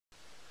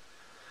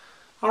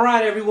All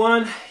right,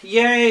 everyone.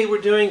 Yay, we're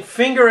doing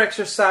finger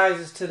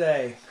exercises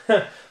today.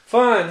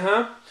 Fun,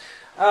 huh?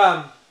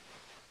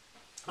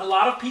 A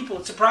lot of people,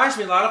 it surprised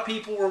me, a lot of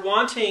people were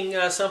wanting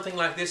something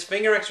like this,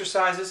 finger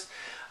exercises.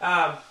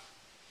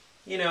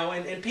 You know,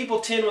 and people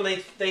tend,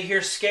 when they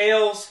hear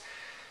scales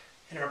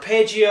and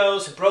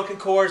arpeggios and broken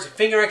chords and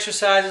finger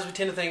exercises, we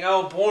tend to think,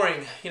 oh,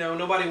 boring. You know,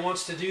 nobody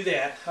wants to do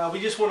that. We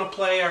just want to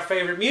play our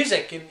favorite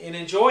music and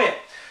enjoy it.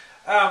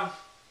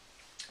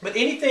 But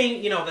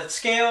anything, you know, that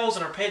scales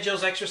and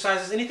arpeggios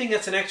exercises, anything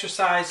that's an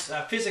exercise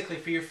physically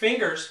for your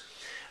fingers,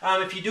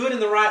 if you do it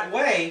in the right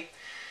way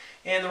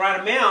and the right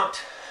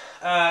amount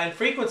and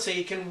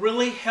frequency, it can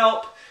really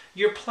help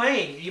your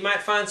playing. You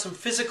might find some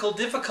physical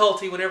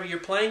difficulty whenever you're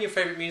playing your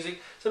favorite music,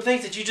 some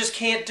things that you just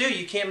can't do.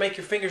 You can't make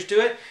your fingers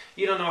do it.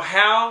 You don't know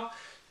how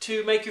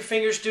to make your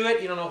fingers do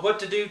it. You don't know what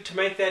to do to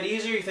make that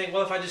easier. You think,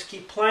 well, if I just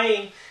keep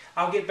playing,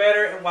 I'll get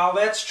better. And while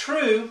that's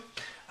true,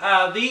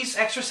 these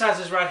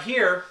exercises right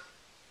here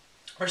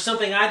are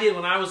something I did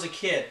when I was a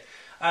kid.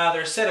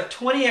 They're a set of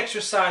 20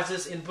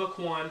 exercises in book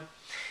 1,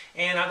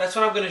 and that's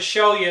what I'm going to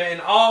show you.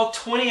 And all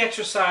 20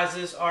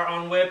 exercises are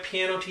on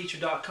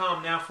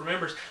webpianoteacher.com now for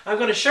members. I'm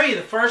going to show you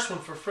the first one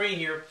for free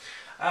here,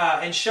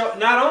 and show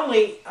not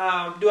only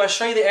do I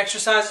show you the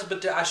exercises,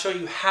 but I show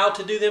you how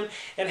to do them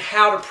and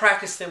how to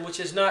practice them, which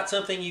is not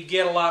something you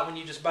get a lot when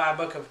you just buy a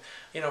book of,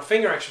 you know,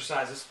 finger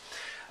exercises.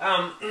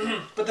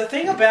 But the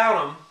thing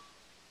about them,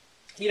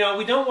 you know,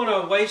 we don't want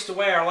to waste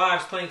away our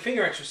lives playing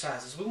finger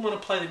exercises. We want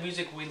to play the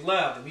music we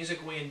love, the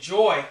music we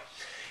enjoy.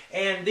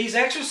 And these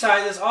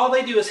exercises, all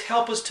they do is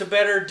help us to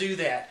better do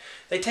that.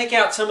 They take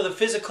out some of the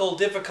physical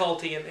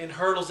difficulty and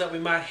hurdles that we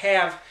might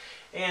have,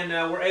 and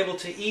we're able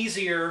to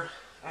easier,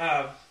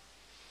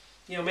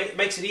 you know,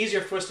 makes it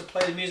easier for us to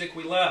play the music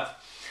we love.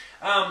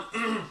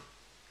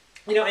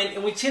 You know,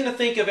 and we tend to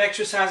think of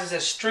exercises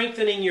as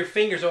strengthening your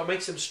fingers, or it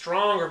makes them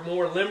stronger,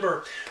 more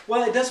limber.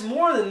 Well, it does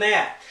more than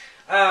that.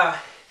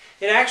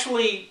 It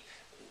actually,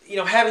 you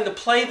know, having to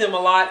play them a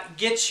lot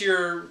gets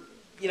your,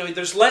 you know,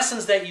 there's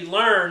lessons that you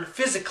learn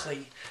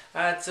physically.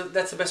 That's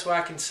the best way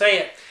I can say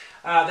it.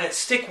 That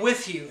stick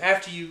with you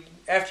after you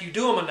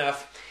do them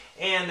enough.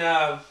 And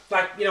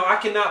like, you know, I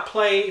cannot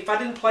play, if I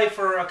didn't play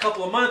for a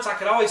couple of months, I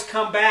could always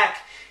come back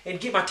and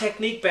get my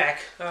technique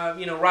back,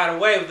 you know, right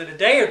away within a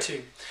day or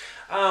two.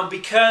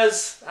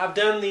 Because I've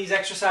done these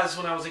exercises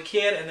when I was a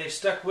kid and they've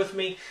stuck with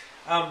me.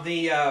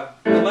 The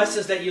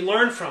lessons that you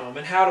learn from them,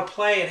 and how to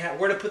play, and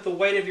where to put the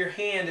weight of your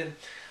hand, and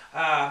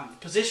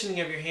positioning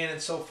of your hand, and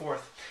so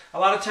forth. A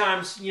lot of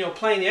times, you know,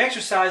 playing the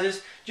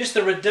exercises, just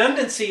the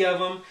redundancy of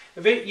them,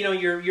 you know,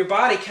 your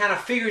body kind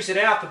of figures it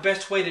out the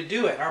best way to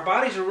do it. Our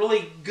bodies are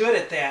really good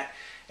at that,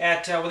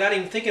 without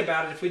even thinking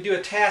about it. If we do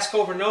a task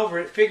over and over,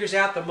 it figures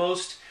out the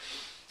most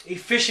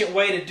efficient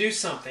way to do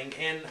something.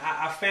 And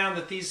I found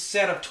that these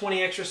set of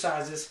 20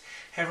 exercises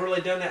have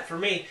really done that for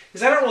me,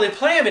 because I don't really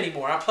play them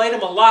anymore. I played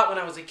them a lot when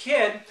I was a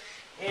kid,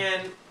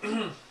 and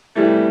you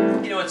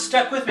know, it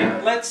stuck with me.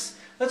 But let's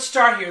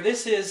start here.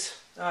 This is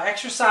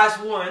exercise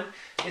 1.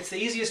 It's the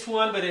easiest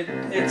one, but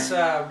it's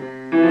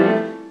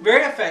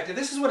very effective.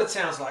 This is what it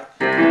sounds like.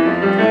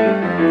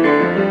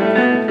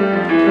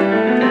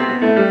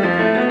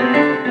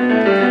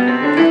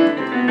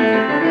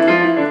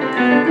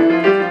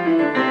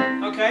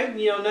 Okay,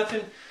 you know,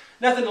 nothing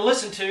to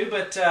listen to,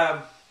 but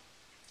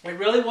it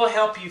really will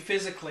help you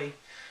physically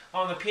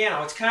on the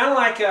piano. It's kind of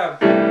like a,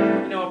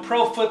 you know, a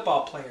pro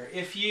football player.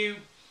 If you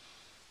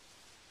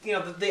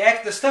know,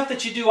 the stuff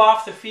that you do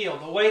off the field,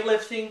 the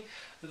weightlifting,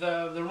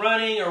 the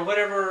running, or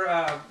whatever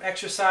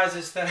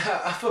exercises that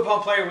a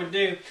football player would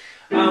do,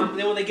 then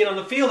when they get on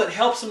the field, it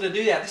helps them to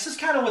do that. This is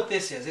kind of what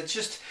this is. It's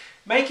just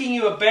making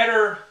you a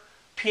better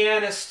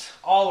pianist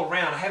all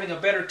around, having a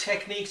better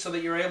technique so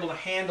that you're able to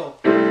handle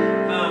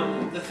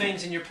the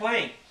things in your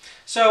playing.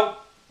 So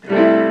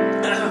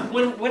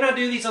when I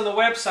do these on the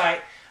website,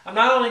 I'm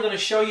not only going to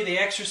show you the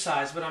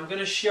exercise, but I'm going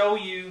to show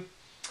you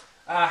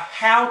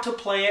how to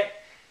play it,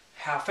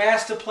 how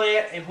fast to play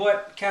it, and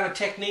what kind of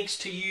techniques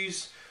to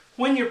use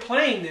when you're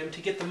playing them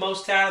to get the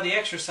most out of the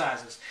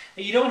exercises.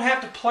 And you don't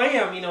have to play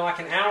them, you know, like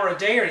an hour a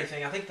day or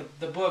anything. I think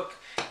the book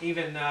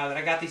even that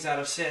I got these out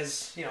of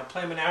says, you know,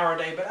 play them an hour a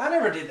day, but I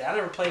never did that. I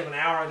never played them an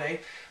hour a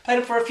day. Played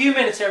them for a few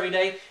minutes every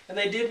day, and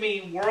they did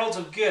me worlds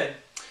of good.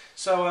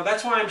 So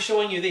that's why I'm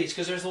showing you these,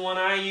 because there's the one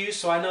I use,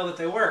 so I know that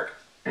they work.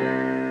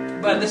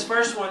 But this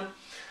first one,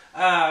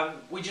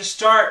 we just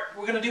start.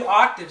 We're going to do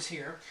octaves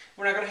here.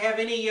 We're not going to have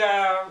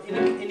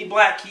any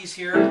black keys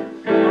here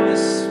on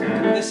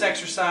this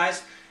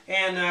exercise,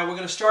 and we're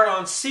going to start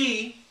on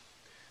C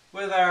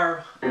with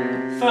our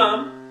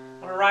thumb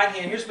on our right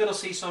hand. Here's middle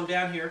C, so I'm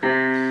down here.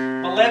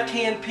 My left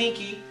hand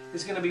pinky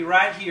is going to be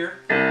right here.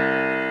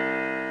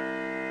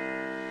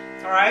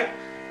 All right,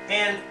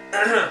 and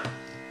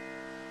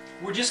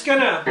we're just going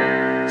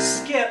to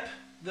skip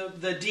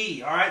the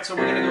D, all right? So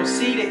we're going to go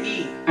C to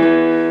E.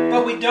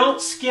 But we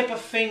don't skip a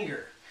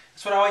finger.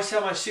 That's what I always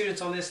tell my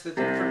students on this, that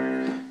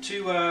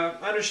to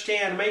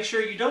understand, make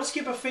sure you don't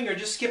skip a finger,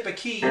 just skip a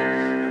key.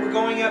 And we're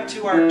going up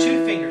to our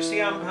 2 fingers. See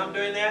how I'm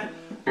doing that?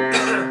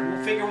 We'll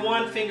finger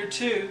 1, finger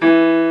 2.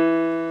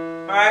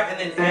 Alright, and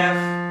then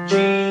F, G,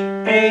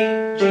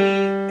 A, G,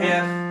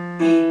 F,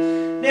 E.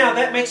 Now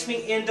that makes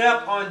me end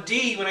up on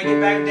D when I get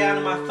back down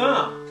to my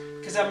thumb,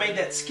 because I made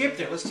that skip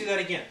there. Let's do that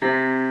again.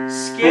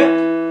 Skip.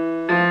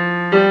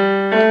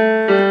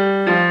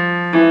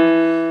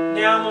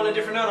 Now I'm on a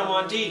different note, I'm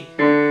on D.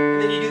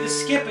 And then you do the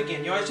skip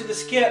again. You always do the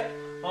skip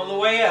on the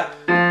way up.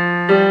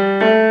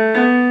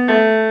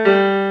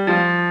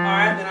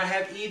 Alright, then I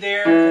have E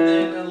there, and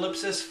then an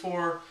ellipsis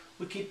for,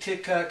 we keep to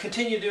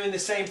continue doing the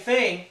same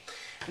thing.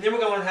 And then we're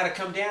going to learn how to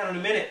come down in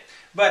a minute.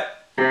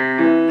 But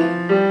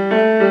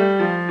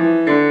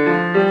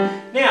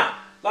now,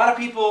 a lot of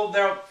people,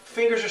 their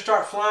fingers will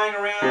start flying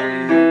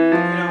around,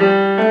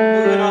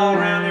 moving all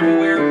around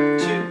everywhere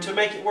to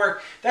make it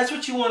work. That's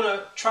what you want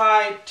to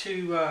try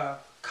to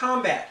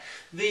combat.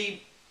 The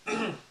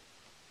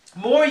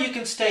more you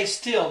can stay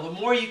still, the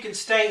more you can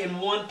stay in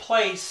one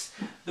place,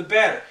 the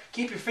better.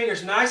 Keep your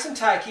fingers nice and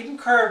tight. Keep them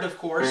curved, of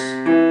course.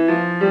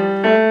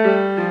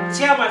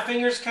 See how my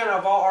fingers kind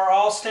of are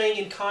all staying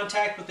in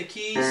contact with the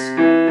keys?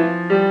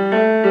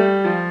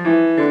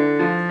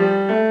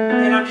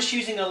 And I'm just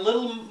using a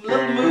little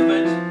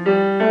movement,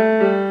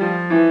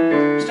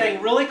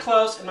 staying really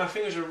close, and my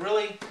fingers are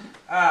really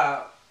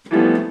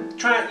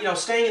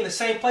staying in the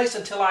same place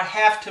until I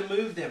have to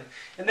move them.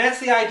 And that's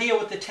the idea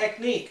with the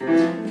technique,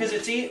 because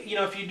it's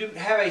if you do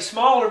have a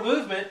smaller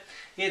movement,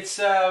 it's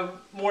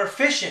more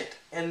efficient,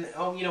 and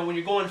when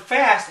you're going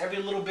fast, every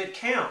little bit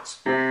counts.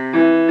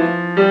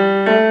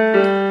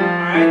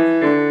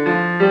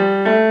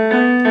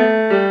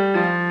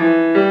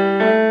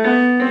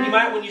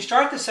 When you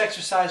start this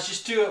exercise,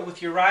 just do it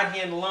with your right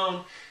hand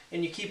alone,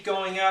 and you keep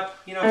going up.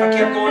 If I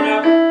kept going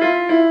up,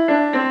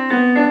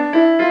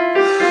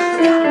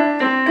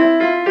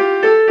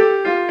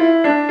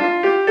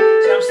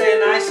 so I'm staying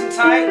nice and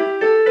tight.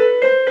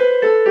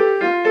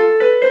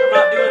 I'm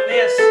not doing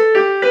this,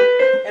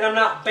 and I'm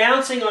not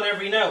bouncing on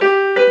every note.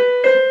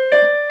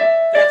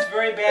 That's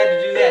very bad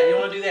to do that. You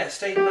don't want to do that.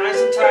 Stay nice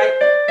and tight.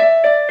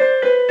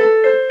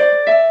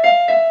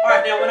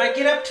 Alright, now when I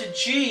get up to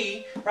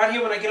G, right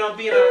here when I get on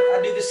B and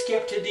I do the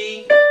skip to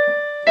D,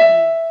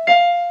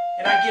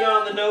 and I get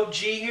on the note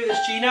G here, this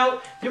G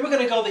note, then we're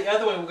going to go the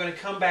other way. We're going to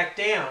come back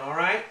down,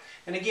 alright?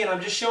 And again,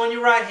 I'm just showing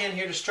you right hand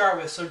here to start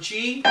with. So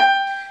G,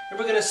 and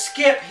we're going to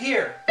skip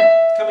here,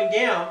 coming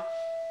down.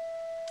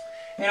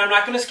 And I'm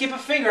not going to skip a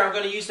finger. I'm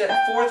going to use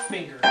that fourth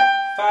finger.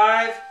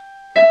 5,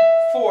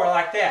 4,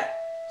 like that.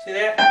 See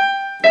that?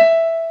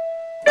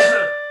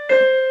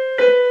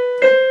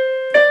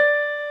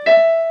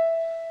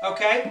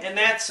 Okay, and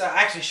that's,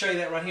 I actually show you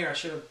that right here. I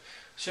should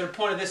have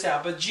pointed this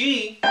out. But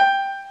G,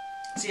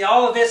 see,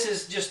 all of this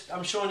is just,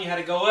 I'm showing you how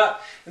to go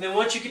up. And then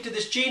once you get to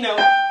this G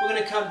note, we're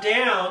going to come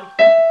down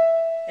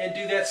and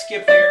do that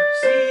skip there.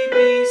 C,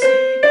 B,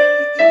 C, D,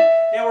 E.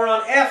 Now we're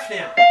on F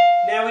now.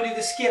 Now we do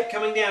the skip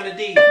coming down to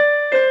D.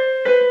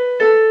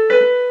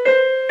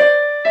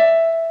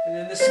 And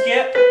then the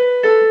skip.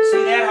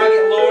 See that, how I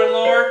get lower and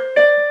lower?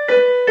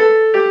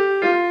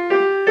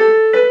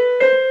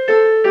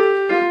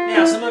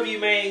 Some of you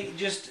may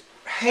just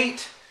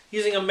hate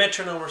using a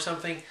metronome or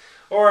something,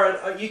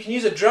 or you can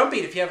use a drum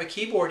beat if you have a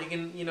keyboard. You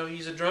can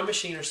use a drum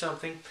machine or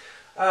something.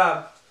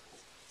 But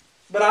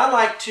I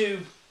like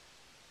to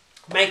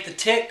make the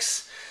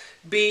ticks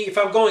be, if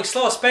I'm going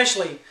slow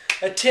especially,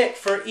 a tick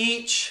for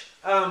each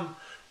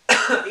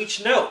each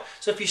note.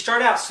 So if you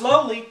start out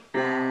slowly,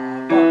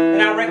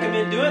 and I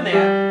recommend doing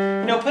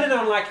that, put it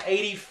on like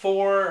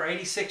 84 or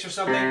 86 or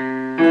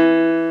something.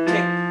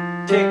 Tick,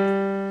 tick,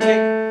 tick.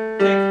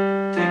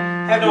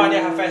 I have no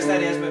idea how fast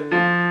that is, but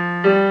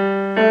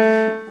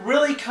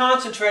really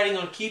concentrating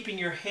on keeping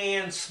your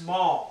hands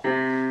small,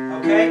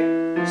 okay?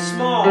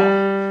 Small.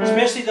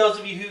 Especially those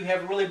of you who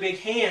have really big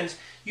hands,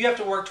 you have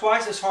to work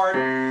twice as hard.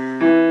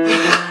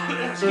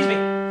 Excuse me,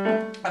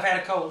 I've had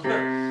a cold.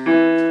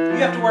 You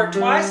have to work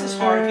twice as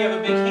hard if you have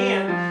a big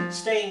hand,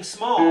 staying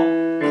small.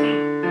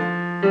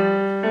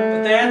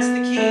 But that's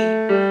the key,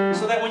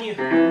 so that when you...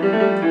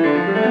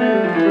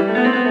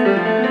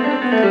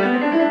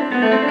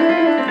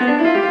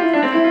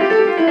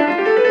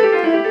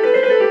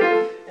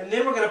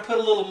 Then we're going to put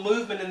a little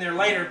movement in there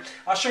later.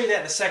 I'll show you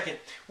that in a second,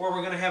 where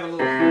we're going to have a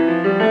little...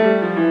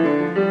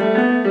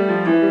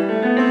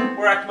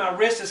 where my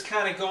wrist is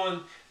kind of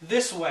going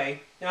this way.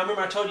 Now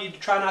remember I told you to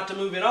try not to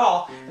move at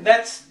all. And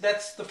that's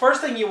the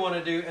first thing you want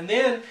to do. And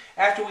then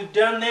after we've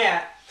done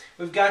that,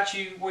 we've got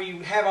you where you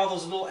have all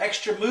those little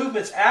extra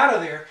movements out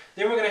of there.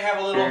 Then we're going to have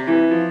a little...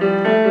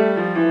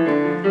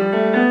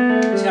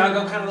 See how I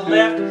go kind of the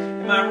left?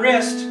 And my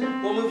wrist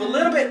will move a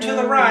little bit to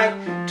the right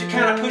to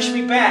kind of push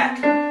me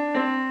back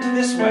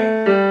this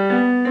way.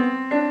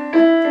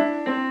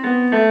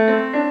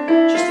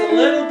 Just a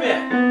little bit.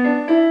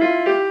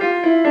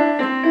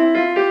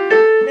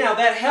 Now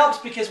that helps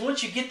because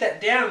once you get that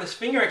down in this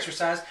finger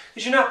exercise,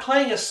 because you're not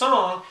playing a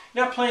song,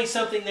 you're not playing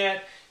something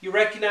that you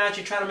recognize,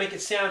 you're trying to make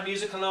it sound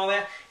musical and all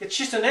that. It's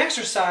just an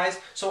exercise,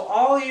 so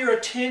all your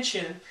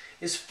attention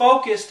is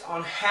focused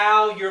on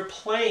how you're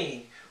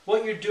playing,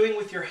 what you're doing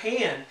with your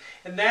hand.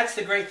 And that's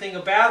the great thing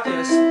about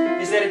this,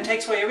 is that it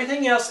takes away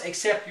everything else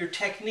except your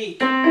technique.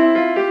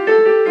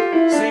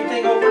 Same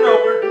thing over and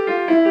over.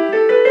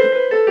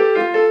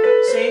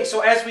 See, so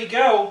as we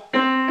go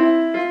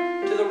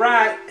to the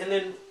right, and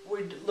then we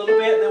a little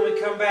bit, and then we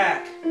come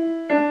back.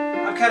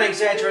 I'm kind of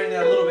exaggerating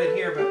that a little bit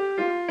here, but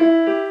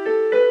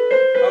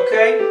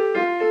okay.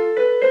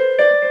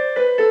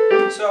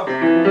 So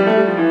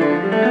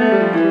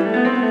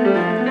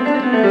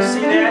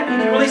see that? You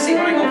can really see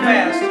when I go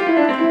fast.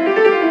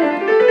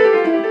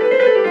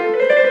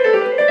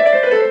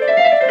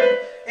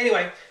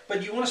 Anyway,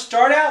 but you want to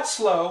start out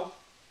slow.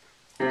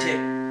 Tick,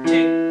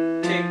 tick,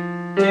 tick,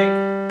 tick, tick,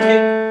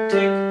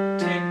 tick,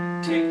 tick,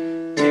 tick,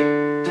 tick,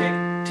 tick,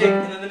 tick.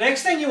 And then the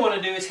next thing you want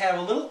to do is have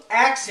a little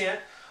accent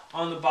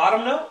on the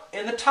bottom note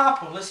and the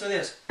top one. Listen to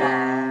this.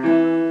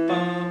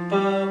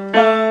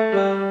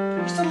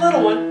 Just a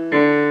little one.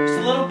 Just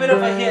a little bit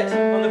of a hit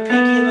on the pinky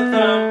and the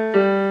thumb.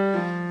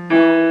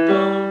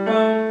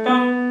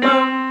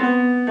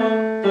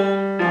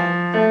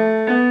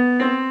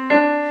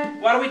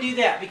 Why do we do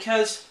that?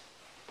 Because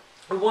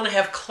we want to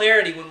have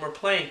clarity when we're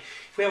playing.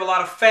 If we have a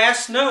lot of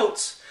fast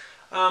notes,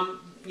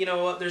 you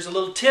know, there's a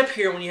little tip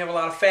here when you have a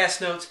lot of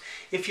fast notes.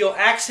 If you'll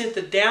accent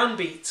the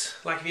downbeats,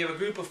 like if you have a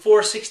group of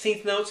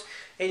 4/16 notes,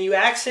 and you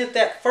accent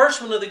that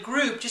first one of the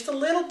group just a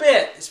little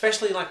bit,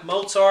 especially like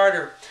Mozart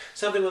or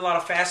something with a lot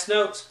of fast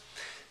notes,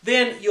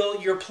 then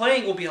your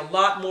playing will be a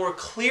lot more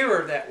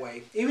clearer that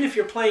way. Even if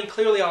you're playing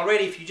clearly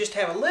already, if you just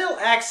have a little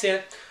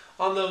accent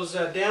on those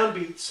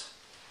downbeats,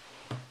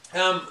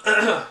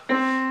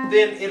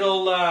 then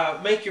it'll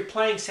make your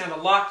playing sound a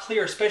lot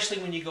clearer, especially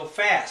when you go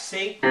fast.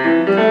 See?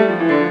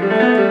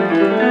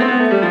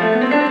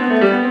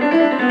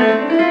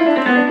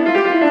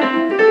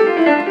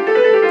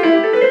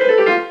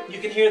 You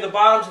can hear the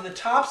bottoms and the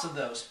tops of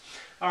those.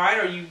 All right,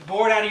 are you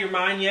bored out of your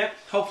mind yet?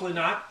 Hopefully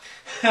not.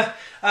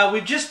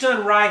 We've just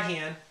done right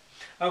hand.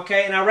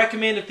 Okay, and I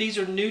recommend if these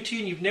are new to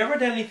you and you've never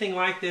done anything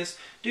like this,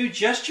 do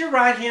just your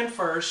right hand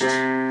first.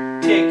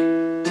 Tick,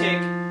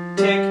 tick,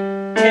 tick,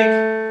 tick,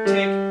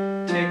 tick,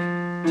 tick, tick,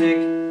 tick,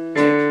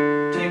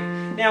 tick.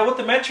 Now what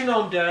the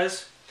metronome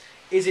does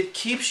is it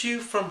keeps you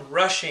from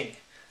rushing.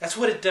 That's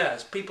what it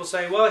does. People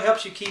say, well, it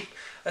helps you keep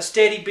a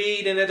steady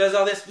beat and it does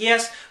all this.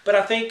 Yes, but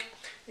I think,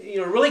 you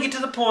know, really get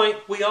to the point,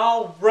 we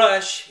all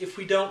rush if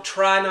we don't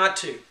try not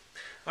to.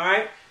 All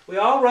right? We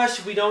all rush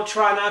if we don't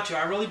try not to.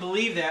 I really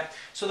believe that.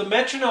 So the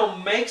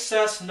metronome makes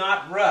us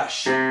not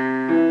rush. Okay?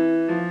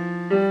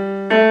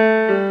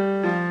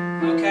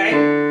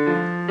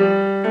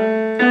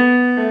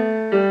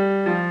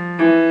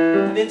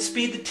 And then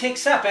speed the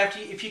ticks up.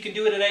 If you can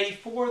do it at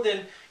 84,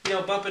 then, you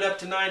know, bump it up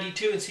to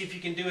 92 and see if you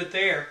can do it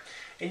there.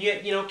 And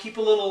yet, you know, keep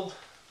a little,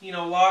 you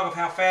know, log of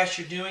how fast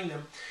you're doing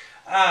them.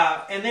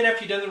 And then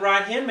after you've done the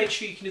right hand, make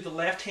sure you can do the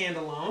left hand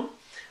alone.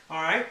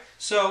 All right.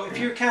 So if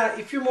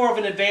you're more of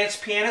an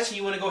advanced pianist and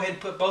you want to go ahead and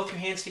put both your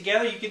hands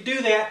together, you can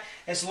do that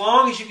as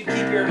long as you can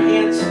keep your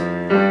hands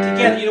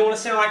together. You don't want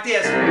to sound like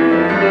this,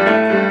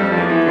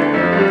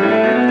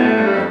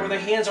 where the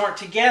hands aren't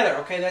together.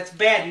 Okay, that's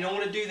bad. You don't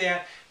want to do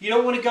that. You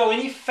don't want to go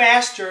any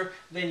faster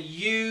than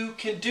you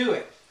can do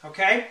it.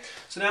 Okay.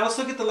 So now let's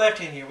look at the left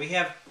hand here. We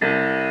have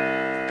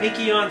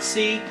pinky on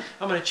C.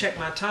 I'm going to check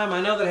my time.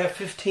 I know that I have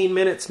 15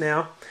 minutes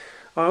now.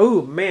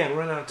 Oh man,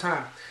 run out of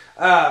time.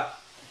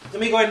 Let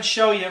me go ahead and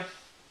show you.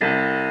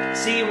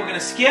 C, we're going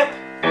to skip.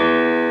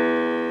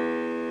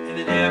 And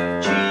then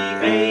F, G,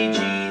 A, G,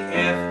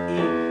 F, E.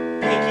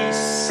 Pinky,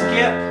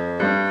 skip.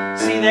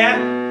 See that?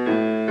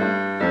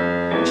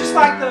 Just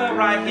like the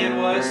right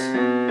hand was.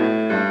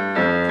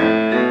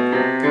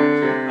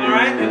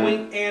 Alright,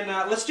 and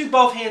let's do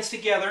both hands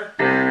together.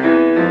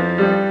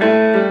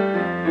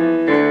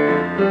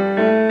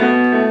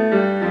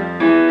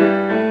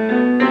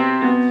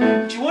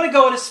 But you want to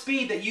go at a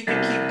speed that you can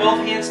keep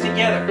both hands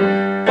together.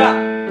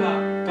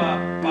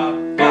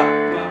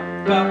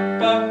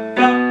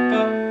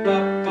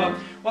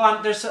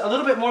 Well, there's a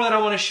little bit more that I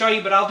want to show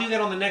you, but I'll do that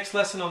on the next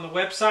lesson on the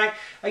website.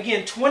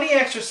 Again, 20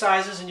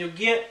 exercises, and you'll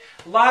get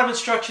a lot of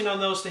instruction on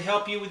those to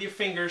help you with your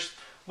fingers.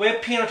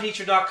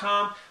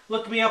 webpianoteacher.com.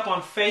 Look me up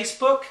on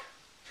Facebook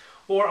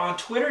or on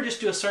Twitter. Just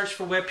do a search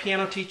for Web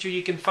Piano Teacher.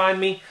 You can find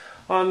me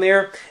on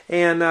there.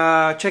 And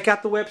check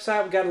out the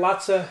website. We've got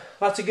lots of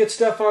good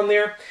stuff on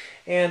there.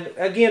 And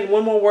again,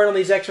 one more word on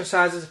these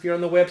exercises. If you're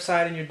on the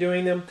website and you're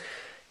doing them,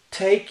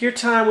 take your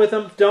time with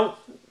them. Don't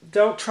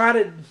try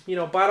to, you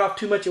know, bite off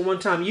too much at one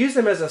time. Use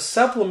them as a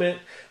supplement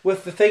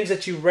with the things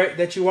that you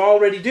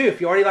already do. If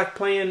you already like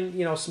playing,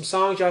 you know, some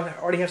songs, you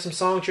already have some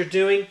songs you're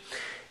doing,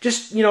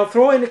 just, you know,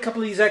 throw in a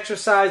couple of these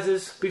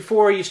exercises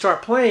before you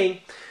start playing,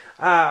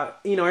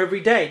 you know,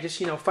 every day.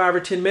 Just, you know, 5 or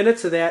 10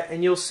 minutes of that,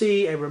 and you'll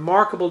see a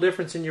remarkable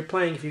difference in your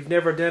playing if you've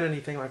never done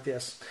anything like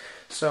this.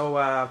 So,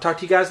 talk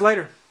to you guys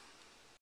later.